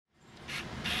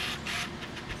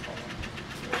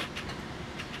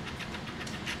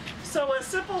So a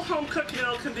simple home cooked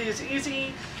meal can be as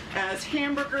easy as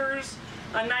hamburgers,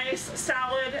 a nice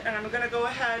salad, and I'm going to go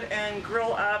ahead and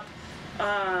grill up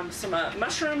some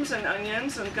mushrooms and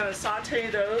onions. I'm going to saute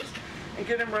those and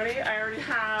get them ready. I already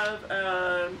have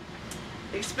a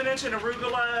spinach and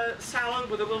arugula salad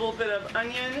with a little bit of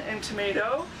onion and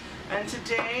tomato. And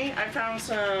today I found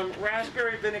some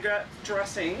raspberry vinaigrette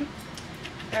dressing.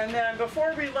 And then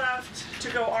before we left to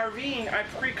go RVing, I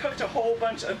pre-cooked a whole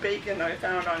bunch of bacon that I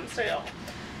found on sale.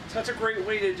 So that's a great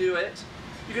way to do it.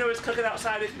 You can always cook it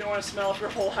outside if you don't want to smell up your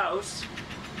whole house.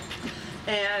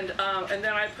 And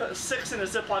then I put 6 in a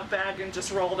Ziploc bag and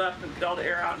just rolled up and get all the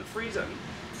air out and freeze them.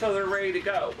 So they're ready to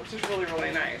go, which is really,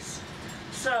 really nice.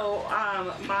 So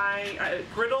my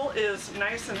griddle is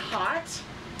nice and hot.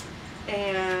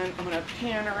 And I'm going to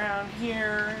pan around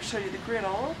here, show you the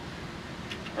griddle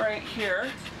right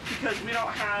here, because we don't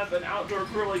have an outdoor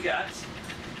grill yet.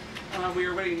 We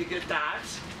are waiting to get that.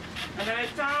 And then I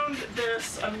found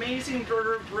this amazing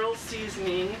burger grill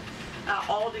seasoning at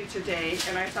Aldi today,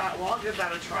 and I thought, well, I'll give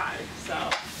that a try. So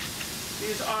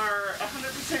these are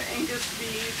 100% Angus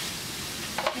beef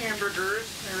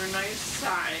hamburgers. They're a nice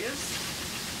size.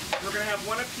 We're going to have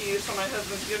one apiece, so my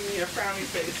husband's giving me a frowny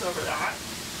face over that,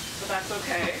 but that's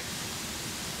okay.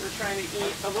 We're trying to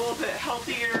eat a little bit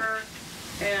healthier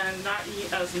and not eat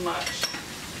as much.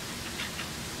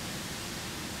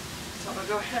 So I'm going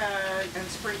to go ahead and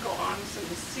sprinkle on some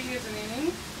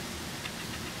seasoning.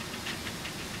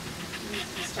 These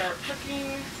can start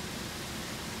cooking,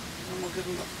 and we'll give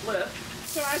them a flip.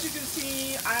 So as you can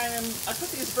see, I put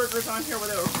these burgers on here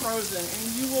when they were frozen, and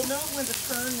you will know when to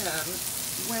turn them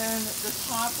when the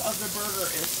top of the burger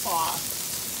is soft.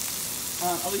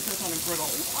 At least that's on a griddle.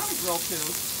 It's on a grill too.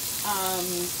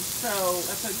 So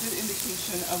that's a good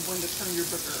indication of when to turn your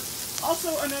burger. Also,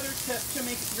 another tip to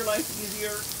make your life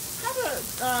easier, have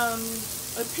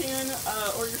a pan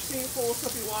or your sink full of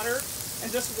soapy water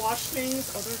and just wash things.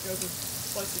 Oh, there goes a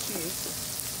slice of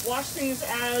cheese. Wash things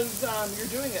as you're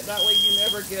doing it. That way you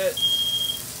never get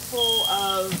full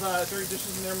of dirty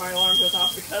dishes and there my alarm goes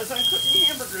off because I'm cooking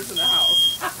hamburgers in the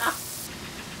house.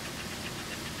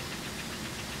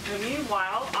 And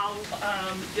meanwhile, I'll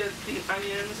get the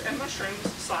onions and mushrooms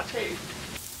sauteed.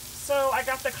 So I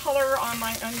got the color on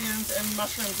my onions and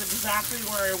mushrooms exactly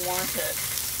where I want it.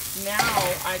 Now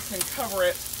I can cover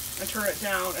it and turn it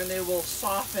down and they will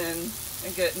soften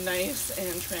and get nice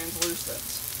and translucent.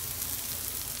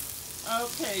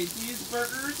 Okay, these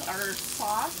burgers are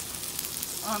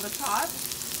soft on the top.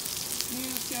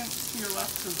 You can't see your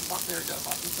left because there it goes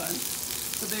off the sun.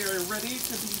 So they are ready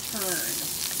to be turned.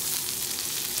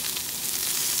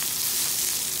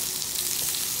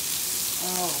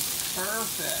 Oh,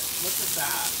 perfect. Look at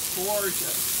that.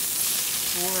 Gorgeous.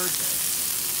 Gorgeous.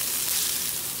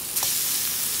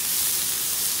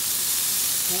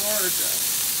 Gorgeous.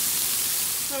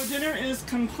 So dinner is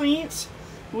complete.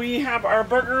 We have our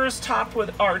burgers topped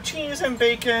with our cheese and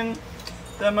bacon.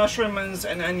 The mushrooms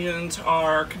and onions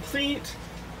are complete.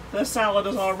 The salad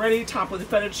is all ready, topped with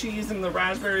feta cheese and the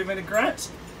raspberry vinaigrette.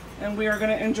 And we are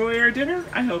going to enjoy our dinner.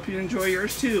 I hope you enjoy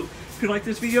yours too. If you like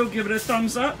this video, give it a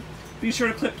thumbs up. Be sure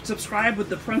to click subscribe with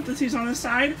the parentheses on the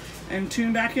side and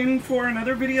tune back in for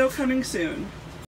another video coming soon.